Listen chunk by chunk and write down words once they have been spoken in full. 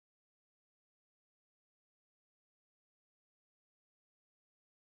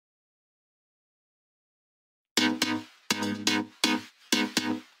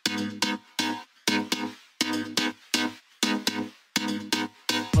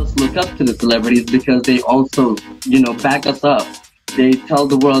us look up to the celebrities because they also, back us up. They tell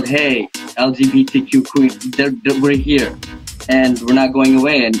the world, hey, LGBTQ queen, we're here and we're not going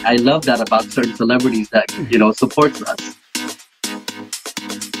away. And I love that about certain celebrities that, supports us.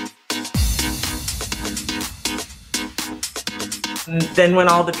 And then when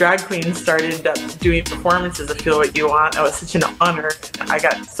all the drag queens started doing performances of Feel What You Want, that was such an honor. I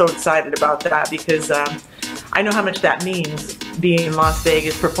got so excited about that because I know how much that means, being in Las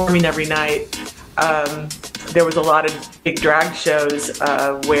Vegas, performing every night. There was a lot of big drag shows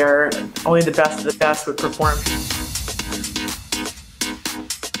where only the best of the best would perform.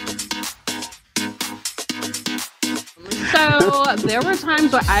 So there were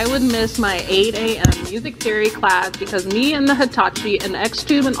times where I would miss my 8 a.m. music theory class because me and the Hitachi and the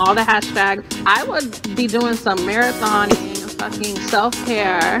X-Tube and all the hashtags, I would be doing some marathoning, fucking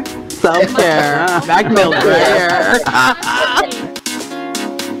self-care. Self-care. Back milk right here.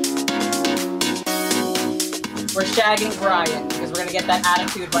 We're shagging Brian because we're going to get that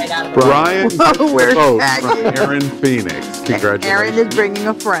attitude right out of Brian gets the We're vote shagging. from Aaron Phoenix. Congratulations. Aaron is bringing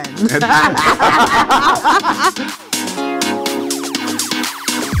a friend.